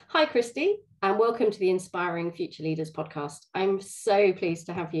Hi, Christy, and welcome to the Inspiring Future Leaders podcast. I'm so pleased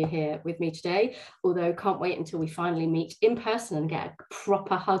to have you here with me today, although can't wait until we finally meet in person and get a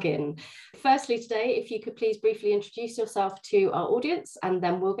proper hug in. Firstly, today, if you could please briefly introduce yourself to our audience, and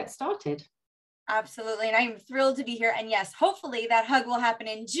then we'll get started. Absolutely. And I'm thrilled to be here. And yes, hopefully that hug will happen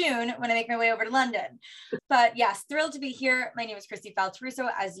in June when I make my way over to London. But yes, thrilled to be here. My name is Christy Faltaruso,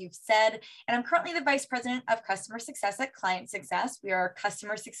 as you've said, and I'm currently the Vice President of Customer Success at Client Success. We are a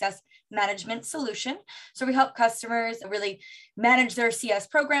customer success management solution. So we help customers really manage their CS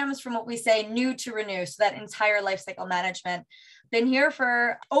programs from what we say new to renew. So that entire lifecycle management. Been here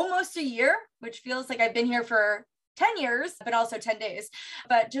for almost a year, which feels like I've been here for 10 years, but also 10 days,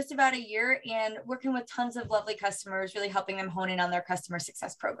 but just about a year, and working with tons of lovely customers, really helping them hone in on their customer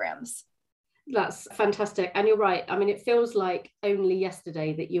success programs. That's fantastic. And you're right. I mean, it feels like only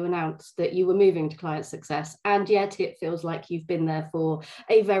yesterday that you announced that you were moving to Client Success, and yet it feels like you've been there for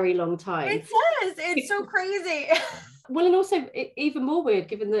a very long time. It does. It's so crazy. Well, and also even more weird,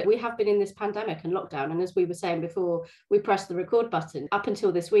 given that we have been in this pandemic and lockdown. And as we were saying before we pressed the record button, up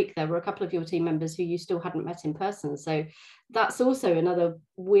until this week, there were a couple of your team members who you still hadn't met in person. So that's also another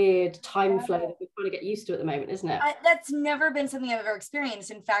weird time flow that we're trying to get used to at the moment, isn't it? That's never been something I've ever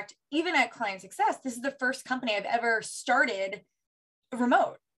experienced. In fact, even at Client Success, this is the first company I've ever started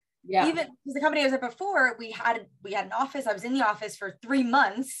remote. Yeah. Even because the company I was at before, we had an office. I was in the office for 3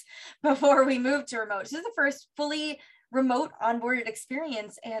 months before we moved to remote. So this is the first fully remote onboarded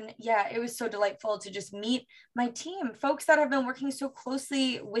experience. And yeah, it was so delightful to just meet my team, folks that have been working so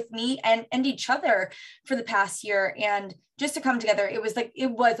closely with me and each other for the past year. And just to come together, it was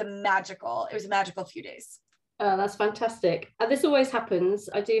a magical few days. Oh, that's fantastic. And this always happens.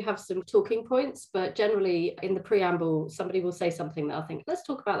 I do have some talking points, but generally in the preamble, somebody will say something that I'll think, let's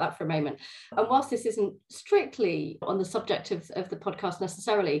talk about that for a moment. And whilst this isn't strictly on the subject of the podcast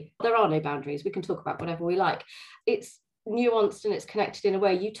necessarily, there are no boundaries. We can talk about whatever we like. It's nuanced and it's connected in a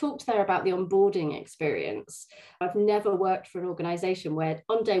way. You talked there about the onboarding experience. I've never worked for an organization where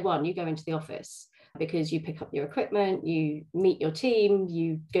on day one, you go into the office because you pick up your equipment, you meet your team,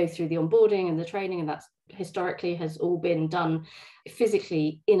 you go through the onboarding and the training, and that's historically has all been done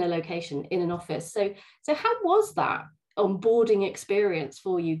physically in a location, in an office. So how was that onboarding experience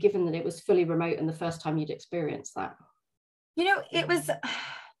for you, given that it was fully remote and the first time you'd experienced that? You know, it was,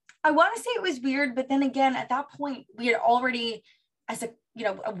 I want to say it was weird, but then again, at that point, we had already, as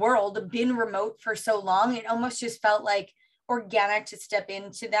a world, been remote for so long. It almost just felt like organic to step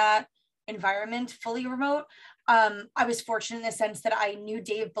into that environment fully remote. I was fortunate in the sense that I knew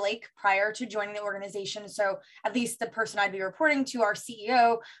Dave Blake prior to joining the organization. So at least the person I'd be reporting to, our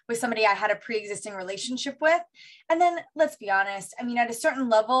CEO, was somebody I had a pre-existing relationship with. And then let's be honest, I mean, at a certain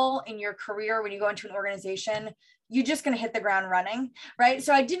level in your career, when you go into an organization, you're just going to hit the ground running, right?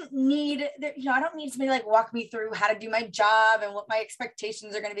 So I didn't need, I don't need somebody like walk me through how to do my job and what my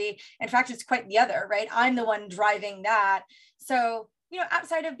expectations are going to be. In fact, it's quite the other, right? I'm the one driving that. So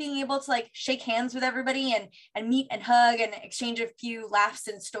outside of being able to like shake hands with everybody and meet and hug and exchange a few laughs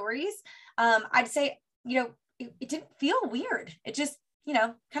and stories, I'd say, it didn't feel weird. It just,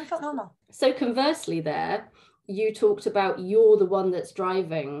 kind of felt normal. So conversely there, you talked about you're the one that's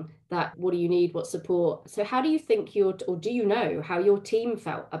driving that. What do you need? What support? So how do you think or do you know how your team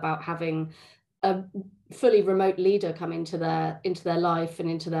felt about having a fully remote leader come into their life and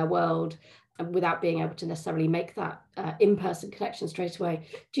into their world, without being able to necessarily make that in-person connection straight away?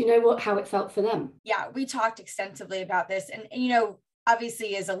 Do you know how it felt for them? Yeah, we talked extensively about this. And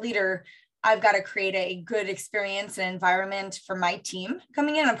obviously as a leader, I've got to create a good experience and environment for my team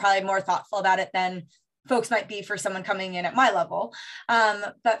coming in. I'm probably more thoughtful about it than folks might be for someone coming in at my level.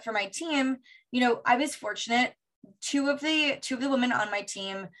 But for my team, I was fortunate. Two of the women on my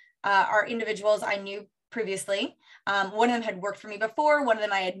team are individuals I knew previously. One of them had worked for me before. One of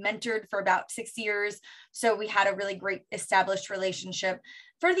them I had mentored for about 6 years. So we had a really great established relationship.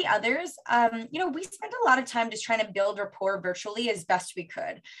 For the others, we spent a lot of time just trying to build rapport virtually as best we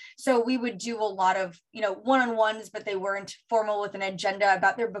could. So we would do a lot of, one-on-ones, but they weren't formal with an agenda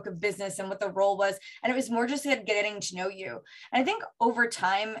about their book of business and what the role was. And it was more just getting to know you. And I think over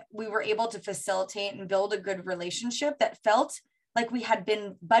time, we were able to facilitate and build a good relationship that felt like we had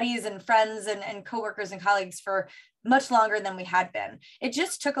been buddies and friends and coworkers and colleagues for much longer than we had been. It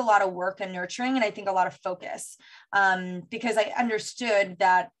just took a lot of work and nurturing, and I think a lot of focus, because I understood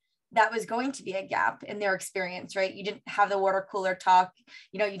that was going to be a gap in their experience, right? You didn't have the water cooler talk,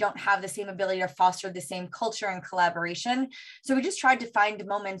 you don't have the same ability to foster the same culture and collaboration. So we just tried to find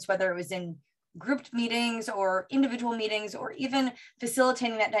moments, whether it was in grouped meetings or individual meetings, or even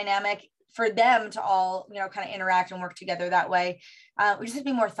facilitating that dynamic for them to all, kind of interact and work together that way. We just have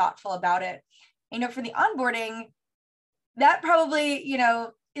to be more thoughtful about it. For the onboarding, that probably,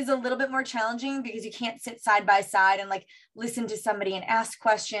 is a little bit more challenging because you can't sit side by side and like listen to somebody and ask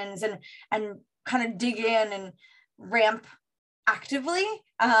questions and kind of dig in and ramp actively.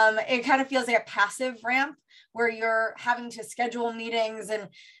 It kind of feels like a passive ramp where you're having to schedule meetings and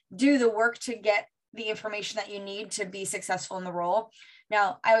do the work to get the information that you need to be successful in the role.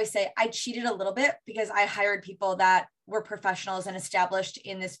 Now, I always say I cheated a little bit because I hired people that were professionals and established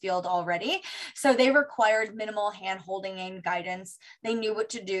in this field already. So they required minimal hand-holding and guidance. They knew what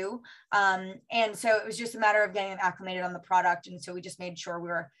to do. And so it was just a matter of getting them acclimated on the product. And so we just made sure we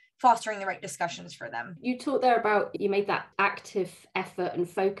were fostering the right discussions for them. You talked there about, you made that active effort and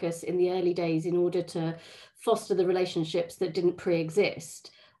focus in the early days in order to foster the relationships that didn't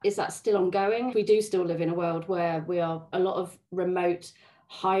pre-exist. Is that still ongoing? We do still live in a world where we are a lot of remote,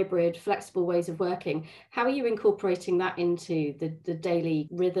 hybrid, flexible ways of working. How are you incorporating that into the daily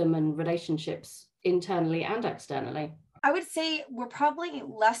rhythm and relationships internally and externally? I would say we're probably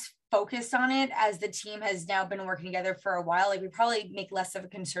less focused on it as the team has now been working together for a while. Like we probably make less of a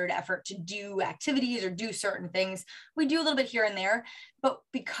concerted effort to do activities or do certain things. We do a little bit here and there, but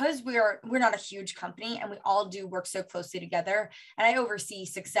because we're not a huge company and we all do work so closely together, and I oversee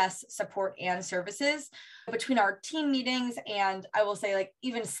success, support, and services between our team meetings, and I will say like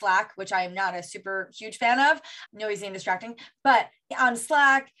even Slack, which I am not a super huge fan of, noisy and distracting, but on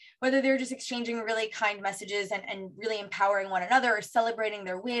Slack, whether they're just exchanging really kind messages and really empowering one another or celebrating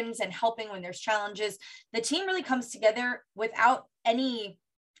their wins and helping when there's challenges, the team really comes together without any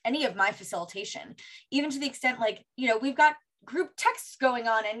of my facilitation, even to the extent like, we've got group texts going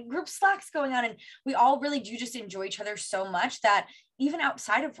on and group Slacks going on, and we all really do just enjoy each other so much that even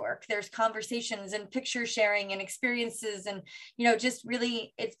outside of work, there's conversations and picture sharing and experiences and, just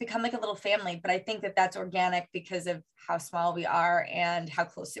really, it's become like a little family. But I think that that's organic because of how small we are and how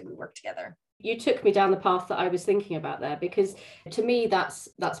closely we work together. You took me down the path that I was thinking about there, because to me, that's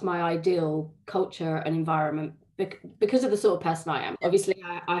my ideal culture and environment because of the sort of person I am. Obviously,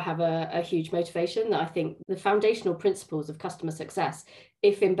 I have a huge motivation that I think the foundational principles of customer success,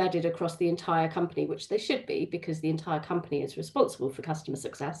 if embedded across the entire company, which they should be, because the entire company is responsible for customer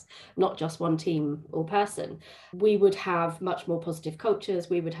success, not just one team or person, we would have much more positive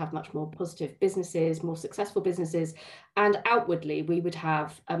cultures, we would have much more positive businesses, more successful businesses, and outwardly, we would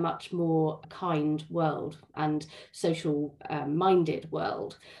have a much more kind world and social minded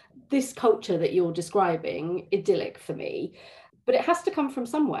world. This culture that you're describing, idyllic for me, but it has to come from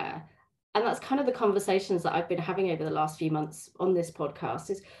somewhere. And that's kind of the conversations that I've been having over the last few months on this podcast,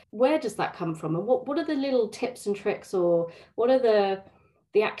 is where does that come from? And what are the little tips and tricks, or what are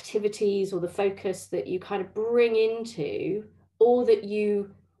the activities or the focus that you kind of bring into, or that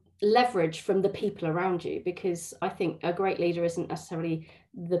you leverage from the people around you? Because I think a great leader isn't necessarily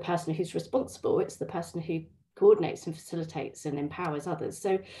the person who's responsible, it's the person who coordinates and facilitates and empowers others.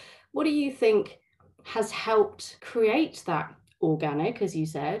 So what do you think has helped create that organic, as you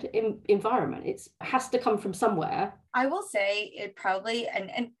said, environment? It has to come from somewhere. I will say it probably,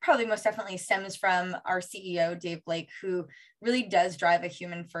 and probably most definitely stems from our CEO, Dave Blake, who really does drive a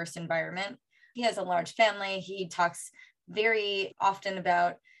human first environment. He has a large family. He talks very often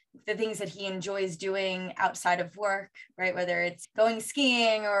about the things that he enjoys doing outside of work, right? Whether it's going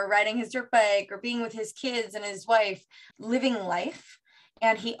skiing or riding his dirt bike or being with his kids and his wife, living life.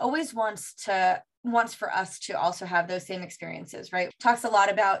 And he always wants for us to also have those same experiences, right? Talks a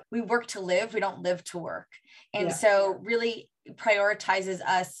lot about we work to live, we don't live to work. And so really prioritizes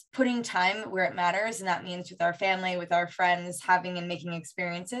us putting time where it matters. And that means with our family, with our friends, having and making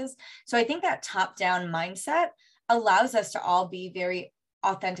experiences. So I think that top-down mindset allows us to all be very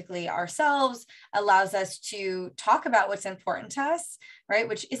authentically ourselves, allows us to talk about what's important to us, right?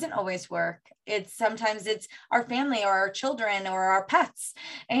 Which isn't always work. Sometimes it's our family or our children or our pets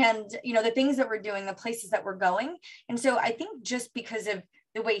and, the things that we're doing, the places that we're going. And so I think just because of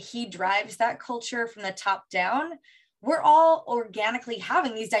the way he drives that culture from the top down, we're all organically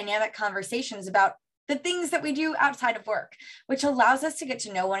having these dynamic conversations about the things that we do outside of work, which allows us to get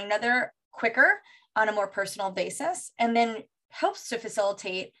to know one another quicker on a more personal basis, and then helps to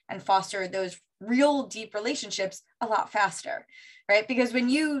facilitate and foster those real deep relationships a lot faster, right? Because when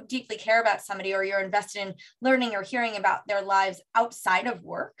you deeply care about somebody or you're invested in learning or hearing about their lives outside of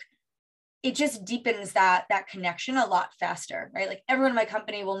work, it just deepens that connection a lot faster, right? Like everyone in my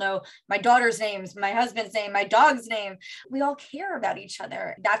company will know my daughter's names, my husband's name, my dog's name. We all care about each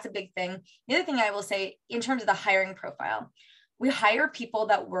other. That's a big thing. The other thing I will say in terms of the hiring profile, we hire people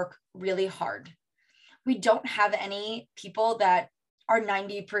that work really hard. We don't have any people that are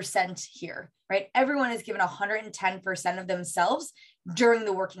 90% here, right? Everyone is given 110% of themselves during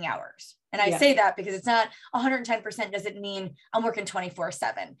the working hours. And I say that because it's not 110% doesn't mean I'm working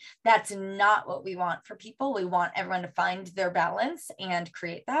 24/7. That's not what we want for people. We want everyone to find their balance and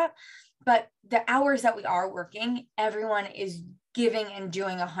create that. But the hours that we are working, everyone is giving and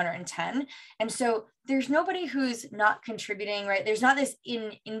doing 110. And so there's nobody who's not contributing, right? There's not this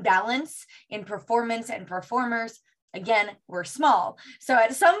imbalance in performance and performers. Again, we're small. So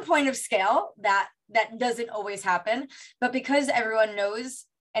at some point of scale, that doesn't always happen. But because everyone knows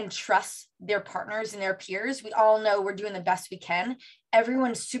and trusts their partners and their peers, we all know we're doing the best we can.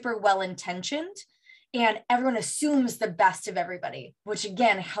 Everyone's super well-intentioned and everyone assumes the best of everybody, which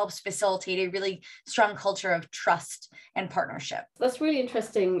again helps facilitate a really strong culture of trust and partnership. That's really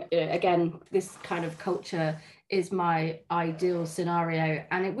interesting. Again, this kind of culture is my ideal scenario,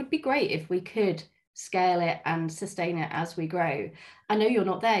 and it would be great if we could scale it and sustain it as we grow. I know you're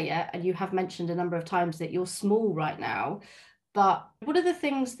not there yet, and you have mentioned a number of times that you're small right now, but what are the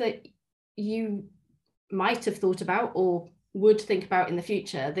things that you might have thought about or would think about in the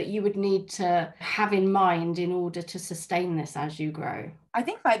future that you would need to have in mind in order to sustain this as you grow? I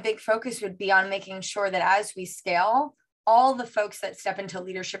think my big focus would be on making sure that as we scale, all the folks that step into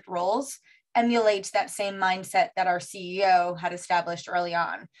leadership roles emulate that same mindset that our CEO had established early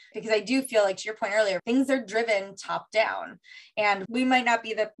on. Because I do feel like, to your point earlier, things are driven top down, and we might not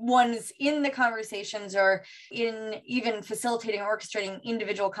be the ones in the conversations or in even facilitating or orchestrating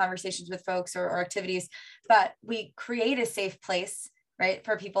individual conversations with folks or activities, but we create a safe place, right,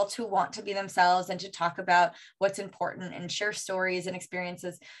 for people to want to be themselves and to talk about what's important and share stories and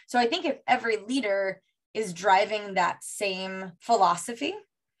experiences. So I think if every leader is driving that same philosophy,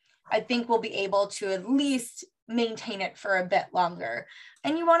 I think we'll be able to at least maintain it for a bit longer.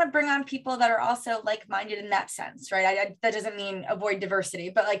 And you want to bring on people that are also like-minded in that sense, right? That doesn't mean avoid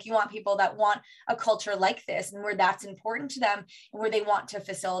diversity, but like you want people that want a culture like this and where that's important to them and where they want to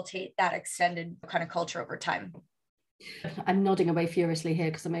facilitate that extended kind of culture over time. I'm nodding away furiously here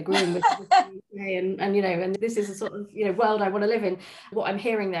because I'm agreeing with you, and this is a sort of world I want to live in. What I'm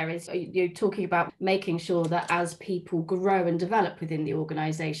hearing there is you're talking about making sure that as people grow and develop within the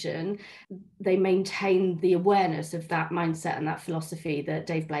organization, they maintain the awareness of that mindset and that philosophy that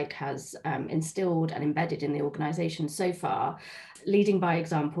Dave Blake has instilled and embedded in the organization so far, leading by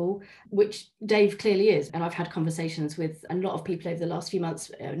example, which Dave clearly is. And I've had conversations with a lot of people over the last few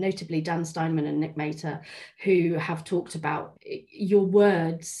months, notably Dan Steinman and Nick Mater, who have talked about your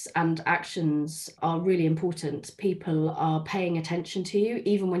words and actions are really important. People are paying attention to you,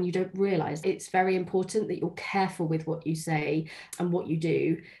 even when you don't realize. It's very important that you're careful with what you say and what you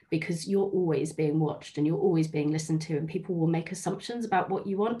do, because you're always being watched and you're always being listened to, and people will make assumptions about what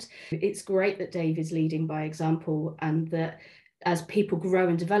you want. It's great that Dave is leading by example, and that as people grow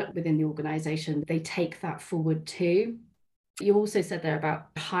and develop within the organization, they take that forward too. You also said there about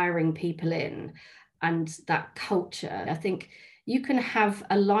hiring people in and that culture. I think you can have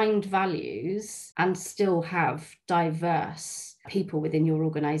aligned values and still have diverse people within your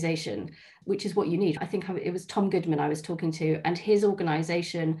organization, which is what you need. I think it was Tom Goodman I was talking to, and his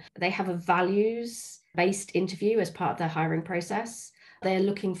organization, they have a values-based interview as part of their hiring process. They're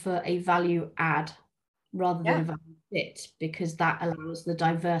looking for a value add rather than a value fit, because that allows the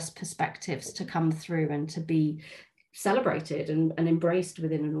diverse perspectives to come through and to be celebrated and embraced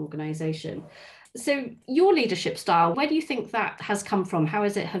within an organization. So your leadership style, where do you think that has come from? How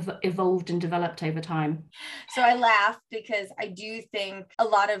has it have evolved and developed over time? So I laugh because I do think a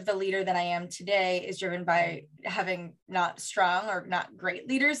lot of the leader that I am today is driven by having not strong or not great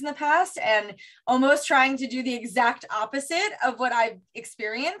leaders in the past, and almost trying to do the exact opposite of what I've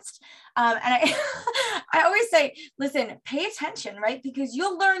experienced. And I always say, listen, pay attention, right? Because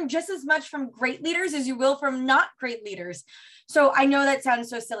you'll learn just as much from great leaders as you will from not great leaders. So I know that sounds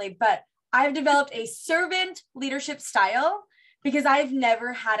so silly, but I've developed a servant leadership style because I've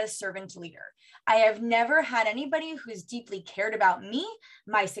never had a servant leader. I have never had anybody who's deeply cared about me,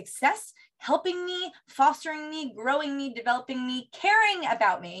 my success, helping me, fostering me, growing me, developing me, caring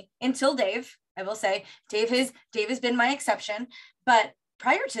about me, until Dave. I will say Dave has been my exception, but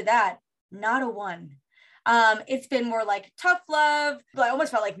prior to that, not a one. It's been more like tough love, but I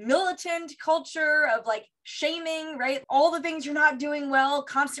almost felt like militant culture of like shaming, right? All the things you're not doing well,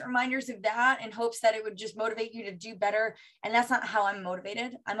 constant reminders of that in hopes that it would just motivate you to do better. And that's not how I'm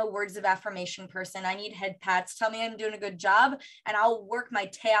motivated. I'm a words of affirmation person. I need head pats. Tell me I'm doing a good job and I'll work my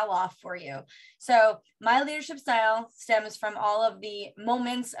tail off for you. So my leadership style stems from all of the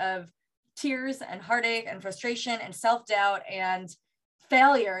moments of tears and heartache and frustration and self-doubt and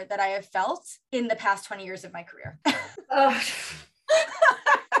failure that I have felt in the past 20 years of my career.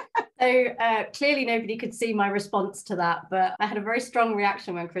 So clearly nobody could see my response to that, but I had a very strong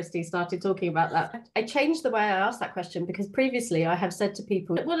reaction when Christy started talking about that. I changed the way I asked that question because previously I have said to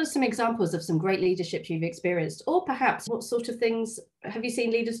people, what are some examples of some great leadership you've experienced? Or perhaps what sort of things have you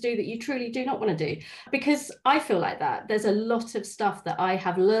seen leaders do that you truly do not want to do? Because I feel like that. There's a lot of stuff that I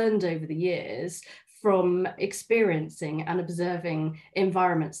have learned over the years from experiencing and observing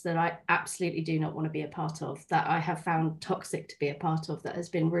environments that I absolutely do not want to be a part of, that I have found toxic to be a part of, that has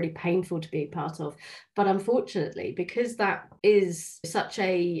been really painful to be a part of. But unfortunately, because that is such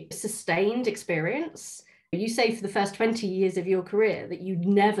a sustained experience, you say for the first 20 years of your career that you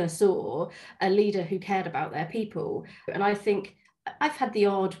never saw a leader who cared about their people. And I think I've had the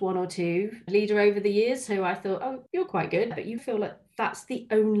odd one or two leader over the years who I thought, oh, you're quite good, but you feel like that's the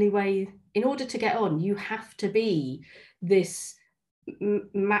only way. In order to get on, you have to be this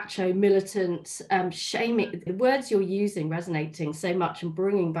macho, militant, shaming. The words you're using resonating so much and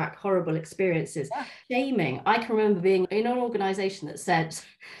bringing back horrible experiences. Yeah. Shaming. I can remember being in an organization that said,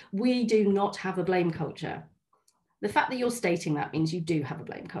 we do not have a blame culture. The fact that you're stating that means you do have a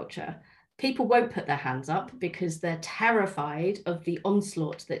blame culture. People won't put their hands up because they're terrified of the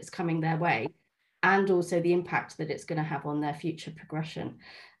onslaught that's coming their way, and also the impact that it's going to have on their future progression.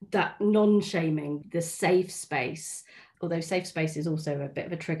 That non-shaming, the safe space, although safe space is also a bit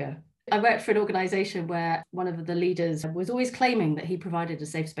of a trigger. I worked for an organization where one of the leaders was always claiming that he provided a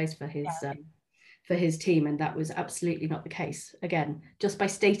safe space for his team, and that was absolutely not the case. Again, just by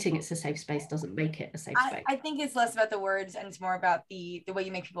stating it's a safe space doesn't make it a safe space. I think it's less about the words and it's more about the way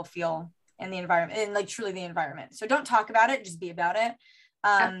you make people feel in the environment, and like truly the environment. So don't talk about it, just be about it.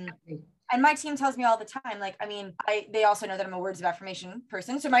 And my team tells me all the time, like, I mean, they also know that I'm a words of affirmation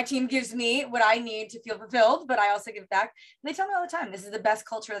person. So my team gives me what I need to feel fulfilled, but I also give back. And they tell me all the time, this is the best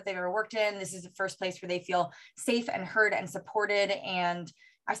culture that they've ever worked in. This is the first place where they feel safe and heard and supported. And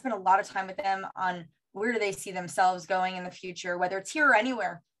I spend a lot of time with them on where do they see themselves going in the future, whether it's here or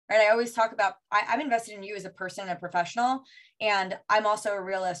anywhere. Right. I always talk about, I'm invested in you as a person and a professional, and I'm also a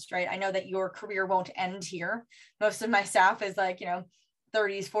realist, right? I know that your career won't end here. Most of my staff is like,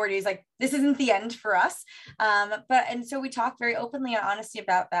 30s, 40s, like this isn't the end for us. And so we talk very openly and honestly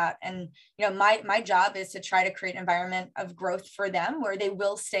about that. And, my job is to try to create an environment of growth for them where they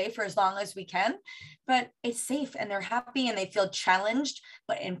will stay for as long as we can, but it's safe and they're happy and they feel challenged,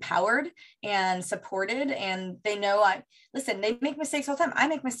 but empowered and supported. And they know they make mistakes all the time. I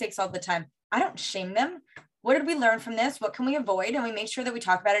make mistakes all the time. I don't shame them. What did we learn from this? What can we avoid? And we make sure that we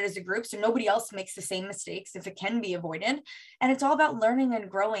talk about it as a group so nobody else makes the same mistakes if it can be avoided. And it's all about learning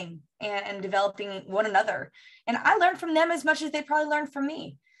and growing and developing one another. And I learned from them as much as they probably learned from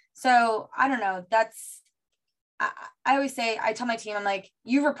me. So I don't know, I always say, I tell my team, I'm like,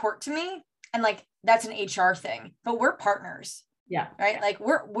 you report to me, and like, that's an HR thing, but we're partners. Yeah. Right. Like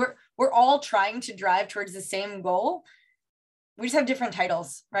we're all trying to drive towards the same goal. We just have different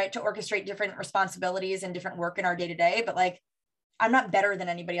titles, right? To orchestrate different responsibilities and different work in our day-to-day. But like, I'm not better than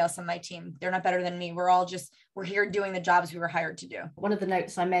anybody else on my team. They're not better than me. We're here doing the jobs we were hired to do. One of the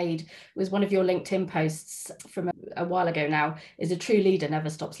notes I made was one of your LinkedIn posts from a while ago now, is a true leader never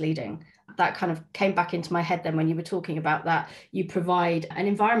stops leading. That kind of came back into my head then when you were talking about that. You provide an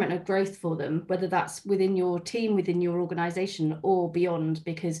environment of growth for them, whether that's within your team, within your organization, or beyond,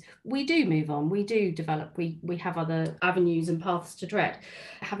 because we do move on, we do develop, we have other avenues and paths to tread.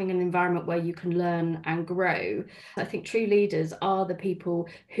 Having an environment where you can learn and grow. I think true leaders are the people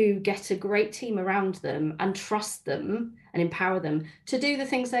who get a great team around them and trust them and empower them to do the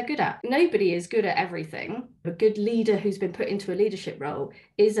things they're good at. Nobody is good at everything. A good leader who's been put into a leadership role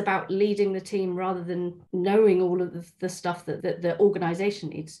is about leading the team rather than knowing all of the stuff that the organization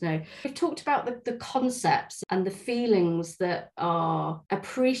needs to know. We've talked about the concepts and the feelings that are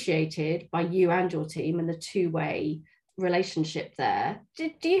appreciated by you and your team and the two-way relationship there.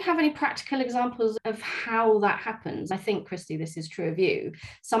 Do you have any practical examples of how that happens? I think, Christy, this is true of you.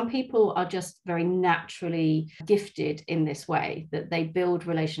 Some people are just very naturally gifted in this way, that they build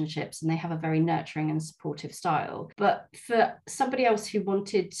relationships and they have a very nurturing and supportive style. But for somebody else who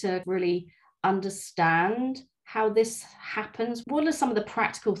wanted to really understand how this happens, what are some of the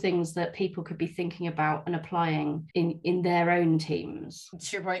practical things that people could be thinking about and applying in their own teams?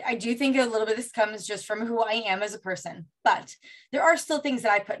 To your point, I do think a little bit of this comes just from who I am as a person, but there are still things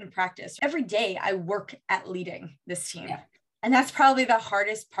that I put in practice. Every day I work at leading this team. Yeah. And that's probably the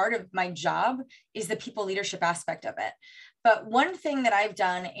hardest part of my job, is the people leadership aspect of it. But one thing that I've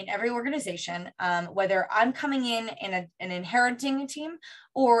done in every organization, whether I'm coming in and inheriting a team,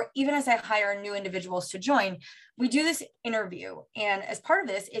 or even as I hire new individuals to join, we do this interview. And as part of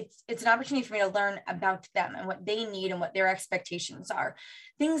this, it's an opportunity for me to learn about them and what they need and what their expectations are.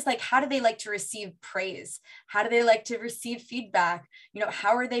 Things like, how do they like to receive praise? How do they like to receive feedback?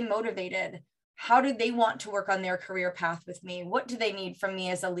 How are they motivated? How do they want to work on their career path with me? What do they need from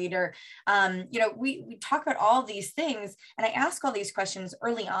me as a leader? We talk about all these things, and I ask all these questions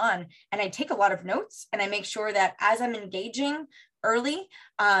early on, and I take a lot of notes, and I make sure that as I'm engaging early,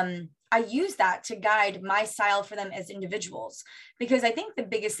 I use that to guide my style for them as individuals. Because I think the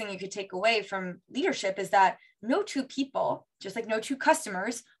biggest thing you could take away from leadership is that no two people, just like no two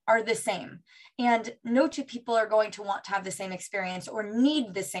customers, are the same. And no two people are going to want to have the same experience or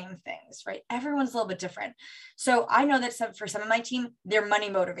need the same things, right? Everyone's a little bit different. So I know that for some of my team, they're money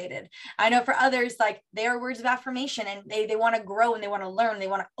motivated. I know for others, like, they are words of affirmation, and they want to grow and they want to learn, they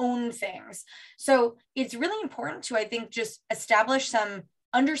want to own things. So it's really important to, I think, just establish some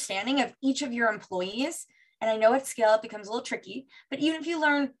understanding of each of your employees. And I know at scale it becomes a little tricky, but even if you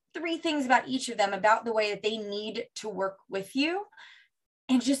learn 3 things about each of them, about the way that they need to work with you,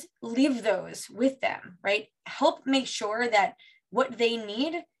 and just leave those with them, right? Help make sure that what they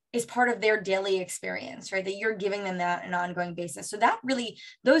need is part of their daily experience, right? That you're giving them that on an ongoing basis. So that really,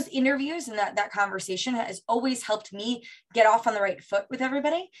 those interviews and that conversation has always helped me get off on the right foot with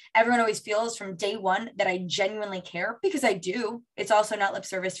everybody. Everyone always feels from day one that I genuinely care, because I do. It's also not lip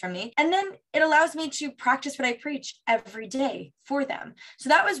service from me. And then it allows me to practice what I preach every day for them. So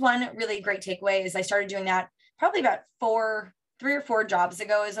that was one really great takeaway, is I started doing that probably about 3 or 4 jobs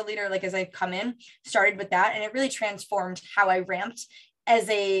ago as a leader. Like, as I come in, started with that, and it really transformed how I ramped as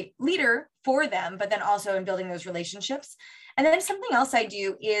a leader for them, but then also in building those relationships. And then something else I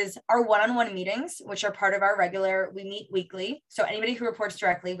do is our one-on-one meetings, which are part of our regular, we meet weekly. So anybody who reports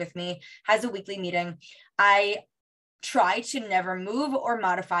directly with me has a weekly meeting. I try to never move or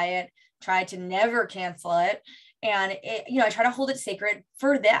modify it, try to never cancel it. And I try to hold it sacred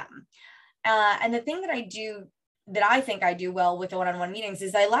for them. And the thing that I think I do well with the one-on-one meetings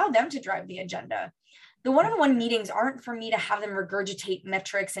is I allow them to drive the agenda. The one-on-one meetings aren't for me to have them regurgitate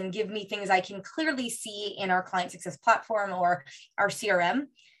metrics and give me things I can clearly see in our client success platform or our CRM.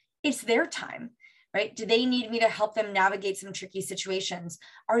 It's their time, right? Do they need me to help them navigate some tricky situations?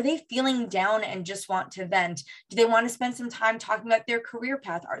 Are they feeling down and just want to vent? Do they want to spend some time talking about their career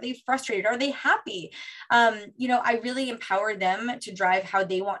path? Are they frustrated? Are they happy? I really empower them to drive how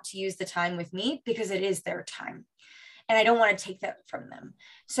they want to use the time with me, because it is their time. And I don't want to take that from them.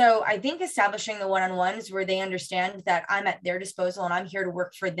 So I think establishing the one-on-ones where they understand that I'm at their disposal and I'm here to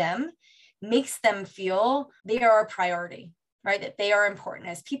work for them makes them feel they are a priority, right? That they are important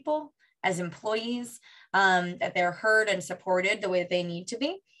as people, as employees, that they're heard and supported the way that they need to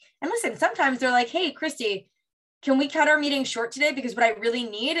be. And listen, sometimes they're like, hey, Christy, can we cut our meeting short today? Because what I really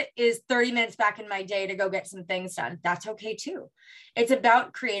need is 30 minutes back in my day to go get some things done. That's okay too. It's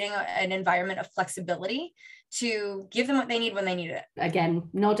about creating an environment of flexibility to give them what they need when they need it. Again,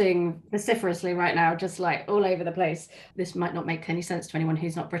 nodding vociferously right now, just like all over the place. This might not make any sense to anyone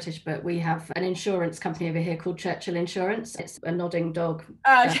who's not British, but we have an insurance company over here called Churchill Insurance. It's a nodding dog.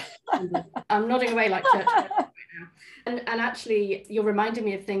 I'm nodding away like Churchill right now. And actually, you're reminding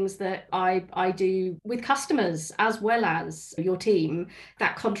me of things that I do with customers as well as your team.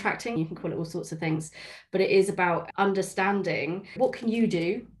 That contracting, you can call it all sorts of things, but it is about understanding what can you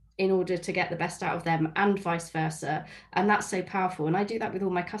do in order to get the best out of them, and vice versa. And that's so powerful. And I do that with all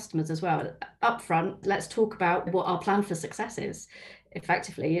my customers as well. Up front, let's talk about what our plan for success is.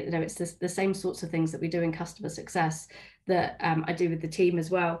 Effectively, it's the same sorts of things that we do in customer success that I do with the team as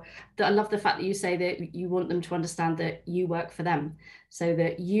well. That I love the fact that you say that you want them to understand that you work for them, so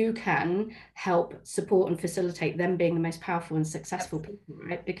that you can help support and facilitate them being the most powerful and successful people,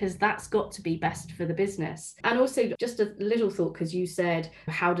 right? Because that's got to be best for the business. And also, just a little thought, because you said,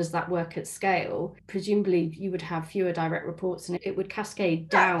 how does that work at scale? Presumably you would have fewer direct reports and it would cascade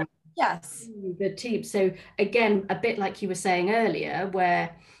down. Yes. The team. So again, a bit like you were saying earlier,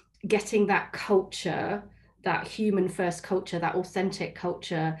 where getting that culture, that human first culture, that authentic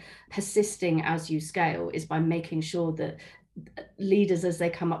culture persisting as you scale, is by making sure that leaders, as they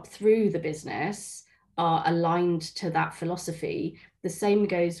come up through the business, are aligned to that philosophy. The same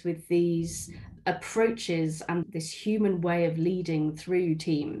goes with these approaches and this human way of leading through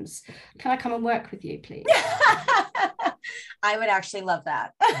teams. Can I come and work with you, please? I would actually love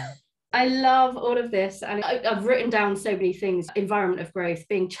that. I love all of this. And I've written down so many things: environment of growth,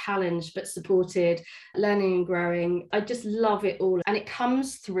 being challenged but supported, learning and growing. I just love it all. And it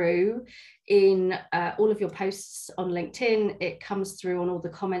comes through in all of your posts on LinkedIn. It comes through on all the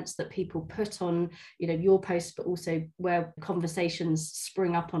comments that people put on, your posts, but also where conversations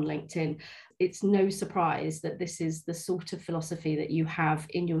spring up on LinkedIn. It's no surprise that this is the sort of philosophy that you have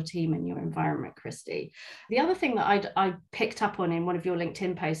in your team and your environment, Christy. The other thing that I picked up on in one of your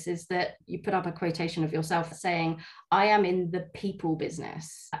LinkedIn posts is that you put up a quotation of yourself saying, "I am in the people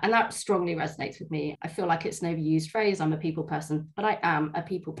business." And that strongly resonates with me. I feel like it's an overused phrase. I'm a people person, but I am a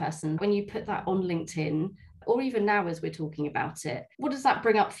people person. When you put that on LinkedIn, or even now as we're talking about it, what does that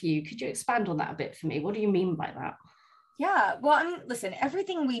bring up for you? Could you expand on that a bit for me? What do you mean by that? Yeah, well, I mean, listen,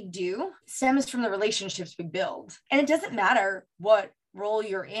 everything we do stems from the relationships we build. And it doesn't matter what role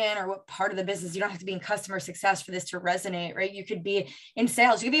you're in or what part of the business. You don't have to be in customer success for this to resonate, right? You could be in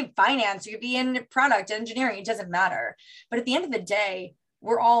sales, you could be in finance, you could be in product engineering. It doesn't matter. But at the end of the day,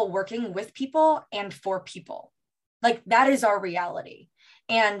 we're all working with people and for people. Like, that is our reality.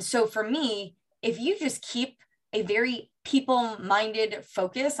 And so for me, if you just keep a very people-minded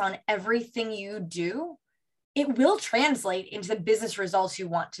focus on everything you do, it will translate into the business results you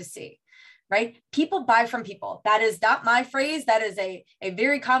want to see, right? People buy from people. That is not my phrase. That is a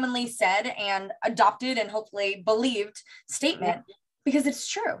very commonly said and adopted and hopefully believed statement, because it's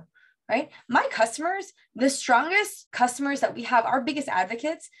true, right? My customers, the strongest customers that we have, our biggest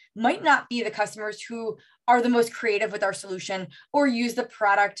advocates, might not be the customers who are the most creative with our solution or use the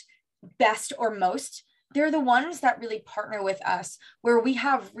product best or most. They're the ones that really partner with us, where we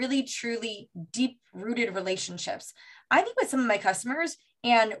have really, truly deep rooted relationships. I think with some of my customers,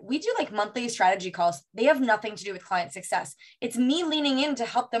 and we do like monthly strategy calls. They have nothing to do with client success. It's me leaning in to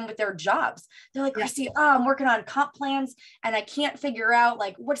help them with their jobs. They're like, "Christy, I'm working on comp plans and I can't figure out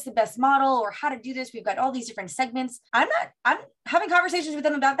like what's the best model or how to do this. We've got all these different segments." I'm having conversations with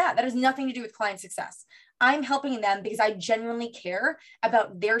them about that. That has nothing to do with client success. I'm helping them because I genuinely care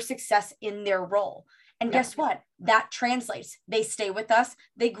about their success in their role. And guess what? That translates. They stay with us.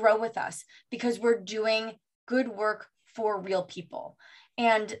 They grow with us because we're doing good work for real people.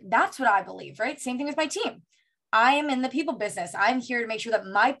 And that's what I believe, right? Same thing with my team. I am in the people business. I'm here to make sure that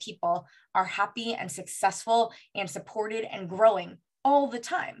my people are happy and successful and supported and growing all the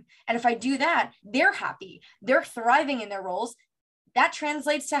time. And if I do that, they're happy. They're thriving in their roles. That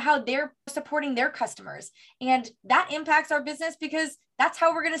translates to how they're supporting their customers. And that impacts our business because that's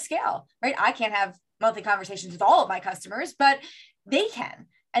how we're going to scale, right? I can't have monthly conversations with all of my customers, but they can.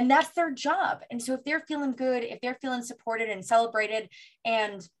 And that's their job. And so if they're feeling good, if they're feeling supported and celebrated,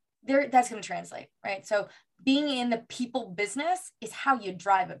 and that's going to translate, right? So being in the people business is how you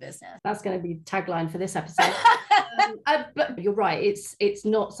drive a business. That's going to be tagline for this episode. But you're right. It's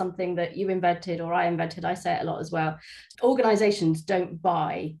not something that you invented or I invented. I say it a lot as well. Organizations don't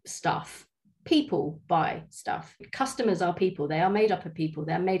buy stuff. People buy stuff. Customers are people. They are made up of people.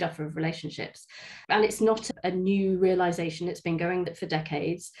 They're made up of relationships. And it's not a new realization. It's been going for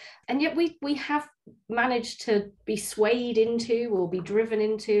decades. And yet we have managed to be swayed into or be driven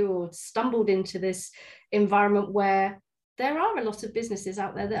into or stumbled into this environment where there are a lot of businesses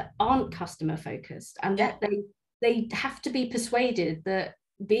out there that aren't customer focused, and that they have to be persuaded that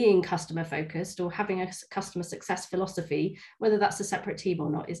being customer focused or having a customer success philosophy, whether that's a separate team or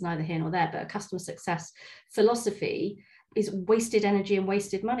not is neither here nor there, but a customer success philosophy is wasted energy and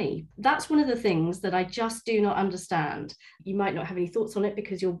wasted money. That's one of the things that I just do not understand. You might not have any thoughts on it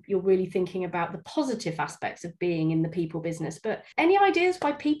because you're really thinking about the positive aspects of being in the people business, but any ideas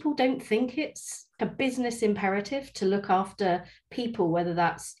why people don't think it's a business imperative to look after people, whether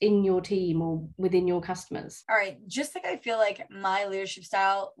that's in your team or within your customers? All right. Just like I feel like my leadership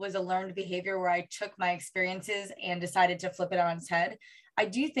style was a learned behavior where I took my experiences and decided to flip it on its head, I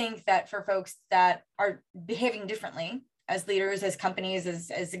do think that for folks that are behaving differently as leaders, as companies,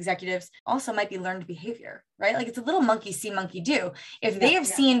 as executives, also might be learned behavior, right? Like it's a little monkey see, monkey do. If they have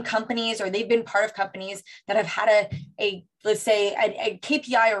seen companies or they've been part of companies that have had a let's say a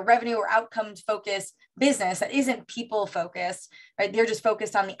KPI or revenue or outcomes focused business that isn't people focused, right? They're just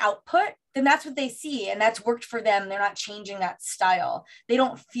focused on the output, then that's what they see. And that's worked for them. They're not changing that style. They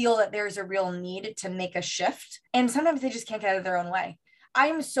don't feel that there's a real need to make a shift. And sometimes they just can't get out of their own way. I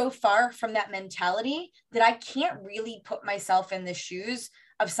am so far from that mentality that I can't really put myself in the shoes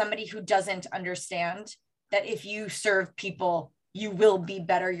of somebody who doesn't understand that if you serve people, you will be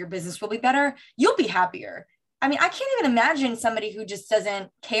better. Your business will be better. You'll be happier. I mean, I can't even imagine somebody who just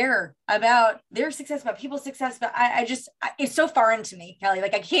doesn't care about their success, about people's success. But it's so foreign to me, Kelly.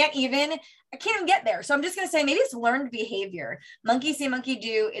 Like I can't even get there. So I'm just going to say maybe it's learned behavior. Monkey see, monkey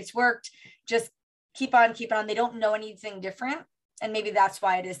do. It's worked. Just keep on. They don't know anything different. And maybe that's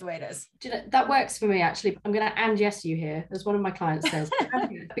why it is the way it is. Do you know, that works for me, actually. I'm going to and yes you here, as one of my clients says,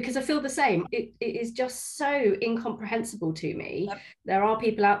 because I feel the same. It is just so incomprehensible to me. Yep. There are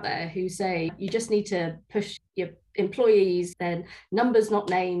people out there who say you just need to push your employees, their numbers, not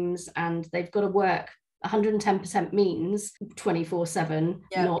names, and they've got to work 110% means 24/7,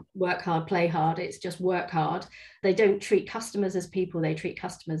 not work hard, play hard. It's just work hard. They don't treat customers as people. They treat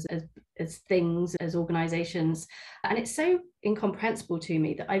customers as things, as organizations. And it's so incomprehensible to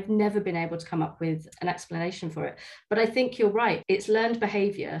me that I've never been able to come up with an explanation for it. But I think you're right. It's learned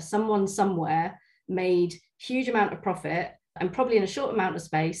behavior. Someone somewhere made huge amount of profit and probably in a short amount of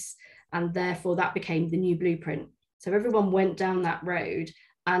space. And therefore that became the new blueprint. So everyone went down that road.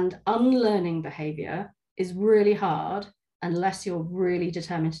 And unlearning behavior is really hard unless you're really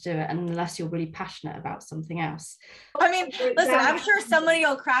determined to do it and unless you're really passionate about something else. I mean, listen, I'm sure somebody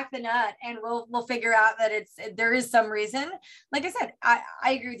will crack the nut and we'll figure out that there is some reason. Like I said, I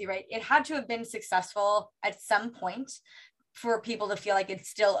agree with you, right? It had to have been successful at some point for people to feel like it's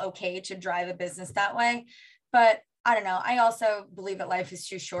still okay to drive a business that way. But I don't know. I also believe that life is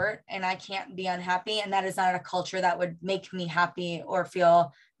too short and I can't be unhappy. And that is not a culture that would make me happy or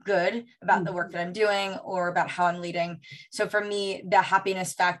feel good about the work that I'm doing or about how I'm leading. So for me, the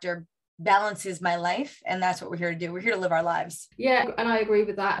happiness factor balances my life. And that's what we're here to do. We're here to live our lives. Yeah. And I agree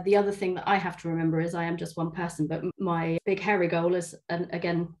with that. The other thing that I have to remember is I am just one person, but my big hairy goal is, and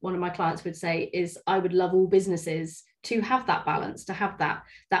again, one of my clients would say, is I would love all businesses to have that balance, to have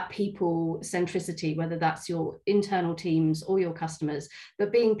that people centricity, whether that's your internal teams or your customers.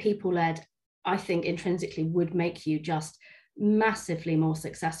 But being people led, I think intrinsically would make you just massively more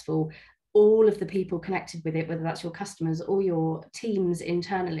successful. All of the people connected with it, whether that's your customers or your teams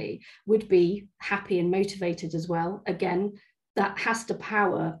internally, would be happy and motivated as well. Again, that has to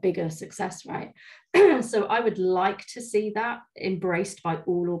power bigger success, right? So I would like to see that embraced by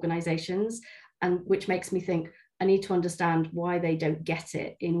all organizations, and which makes me think I need to understand why they don't get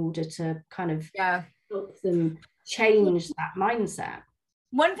it in order to kind of help them change that mindset.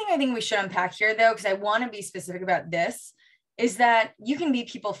 One thing I think we should unpack here, though, because I want to be specific about this, is that you can be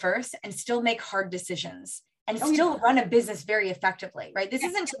people first and still make hard decisions and still run a business very effectively, right? This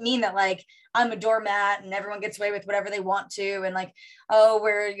isn't to mean that like I'm a doormat and everyone gets away with whatever they want to. And like, oh,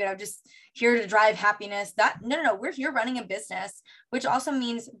 we're, just here to drive happiness. No, we're here running a business, which also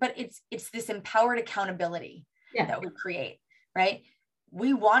means, but it's this empowered accountability that we create, right?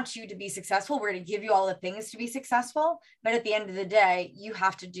 We want you to be successful. We're going to give you all the things to be successful. But at the end of the day, you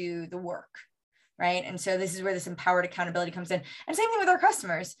have to do the work, right? And so this is where this empowered accountability comes in. And same thing with our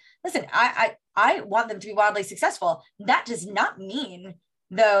customers. Listen, I want them to be wildly successful. That does not mean,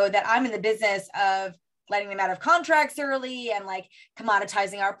 though, that I'm in the business of letting them out of contracts early and like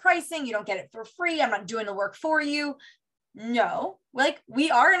commoditizing our pricing. You don't get it for free. I'm not doing the work for you. No, like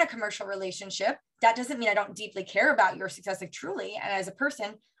we are in a commercial relationship. That doesn't mean I don't deeply care about your success, like truly. And as a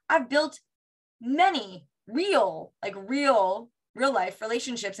person, I've built many real life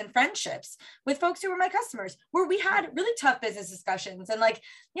relationships and friendships with folks who were my customers, where we had really tough business discussions and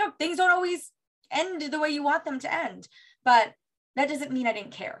things don't always end the way you want them to end. But that doesn't mean I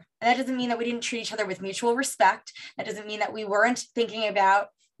didn't care. And that doesn't mean that we didn't treat each other with mutual respect. That doesn't mean that we weren't thinking about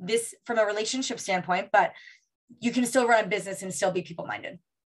this from a relationship standpoint, but you can still run a business and still be people-minded.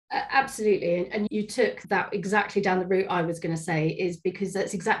 Absolutely. And you took that exactly down the route I was going to say, is because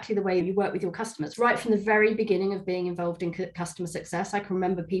that's exactly the way you work with your customers. Right from the very beginning of being involved in customer success, I can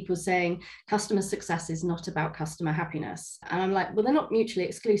remember people saying customer success is not about customer happiness. And I'm like, well, they're not mutually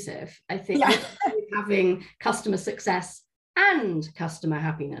exclusive. I think having customer success and customer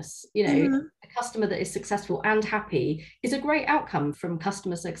happiness, a customer that is successful and happy is a great outcome from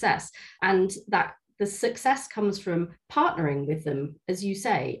customer success. And that the success comes from partnering with them, as you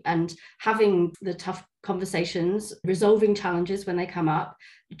say, and having the tough conversations, resolving challenges when they come up,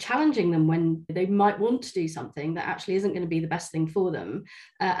 challenging them when they might want to do something that actually isn't going to be the best thing for them.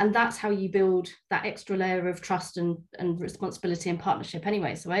 And that's how you build that extra layer of trust and responsibility and partnership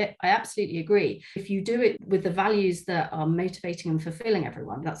anyway. So I absolutely agree. If you do it with the values that are motivating and fulfilling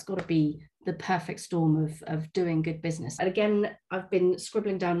everyone, that's got to be the perfect storm of doing good business. And again, I've been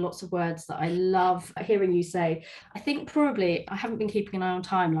scribbling down lots of words that I love hearing you say. I think probably I haven't been keeping an eye on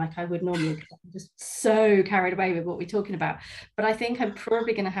time like I would normally. just so carried away with what we're talking about. But I think I'm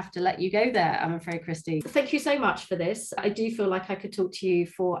probably going to have to let you go there, I'm afraid, Christy. Thank you so much for this. I do feel like I could talk to you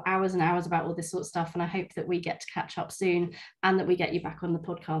for hours and hours about all this sort of stuff, and I hope that we get to catch up soon and that we get you back on the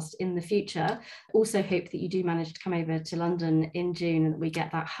podcast in the future. Also hope that you do manage to come over to London in June and that we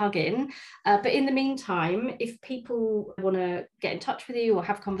get that hug in. But in the meantime, if people want to get in touch with you or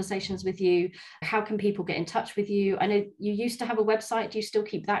have conversations with you, how can people get in touch with you? I know you used to have a website. Do you still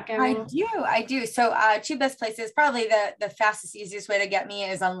keep that going? I do. So two best places, probably the fastest, easiest way to get me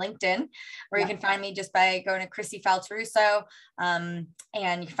is on LinkedIn, where you can find me just by going to Christy Faltorusso. And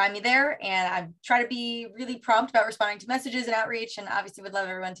you can find me there. And I try to be really prompt about responding to messages and outreach, and obviously would love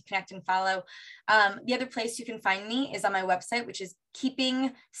everyone to connect and follow. The other place you can find me is on my website, which is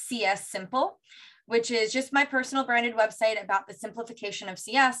Keeping CS Simple, which is just my personal branded website about the simplification of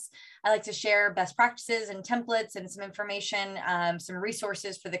CS. I like to share best practices and templates and some information, some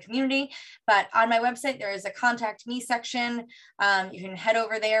resources for the community. But on my website, there is a contact me section. You can head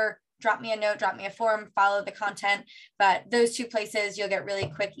over there, drop me a note, drop me a form, follow the content. But those two places, you'll get really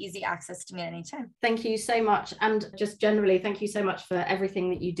quick, easy access to me at any time. Thank you so much. And just generally, thank you so much for everything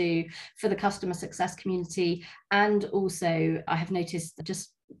that you do for the customer success community. And also, I have noticed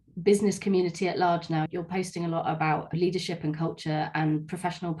just business community at large now. You're posting a lot about leadership and culture and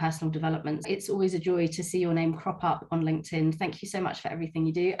professional personal development. It's always a joy to see your name crop up on LinkedIn. Thank you so much for everything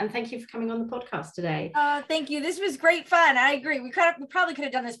you do. And thank you for coming on the podcast today. Thank you. This was great fun. I agree. We probably could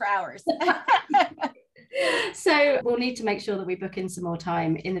have done this for hours. So we'll need to make sure that we book in some more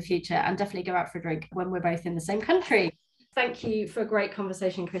time in the future and definitely go out for a drink when we're both in the same country. Thank you for a great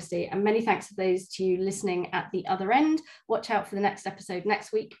conversation, Christy, and many thanks to those to you listening at the other end. Watch out for the next episode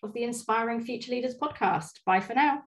next week of the Inspiring Future Leaders podcast. Bye for now.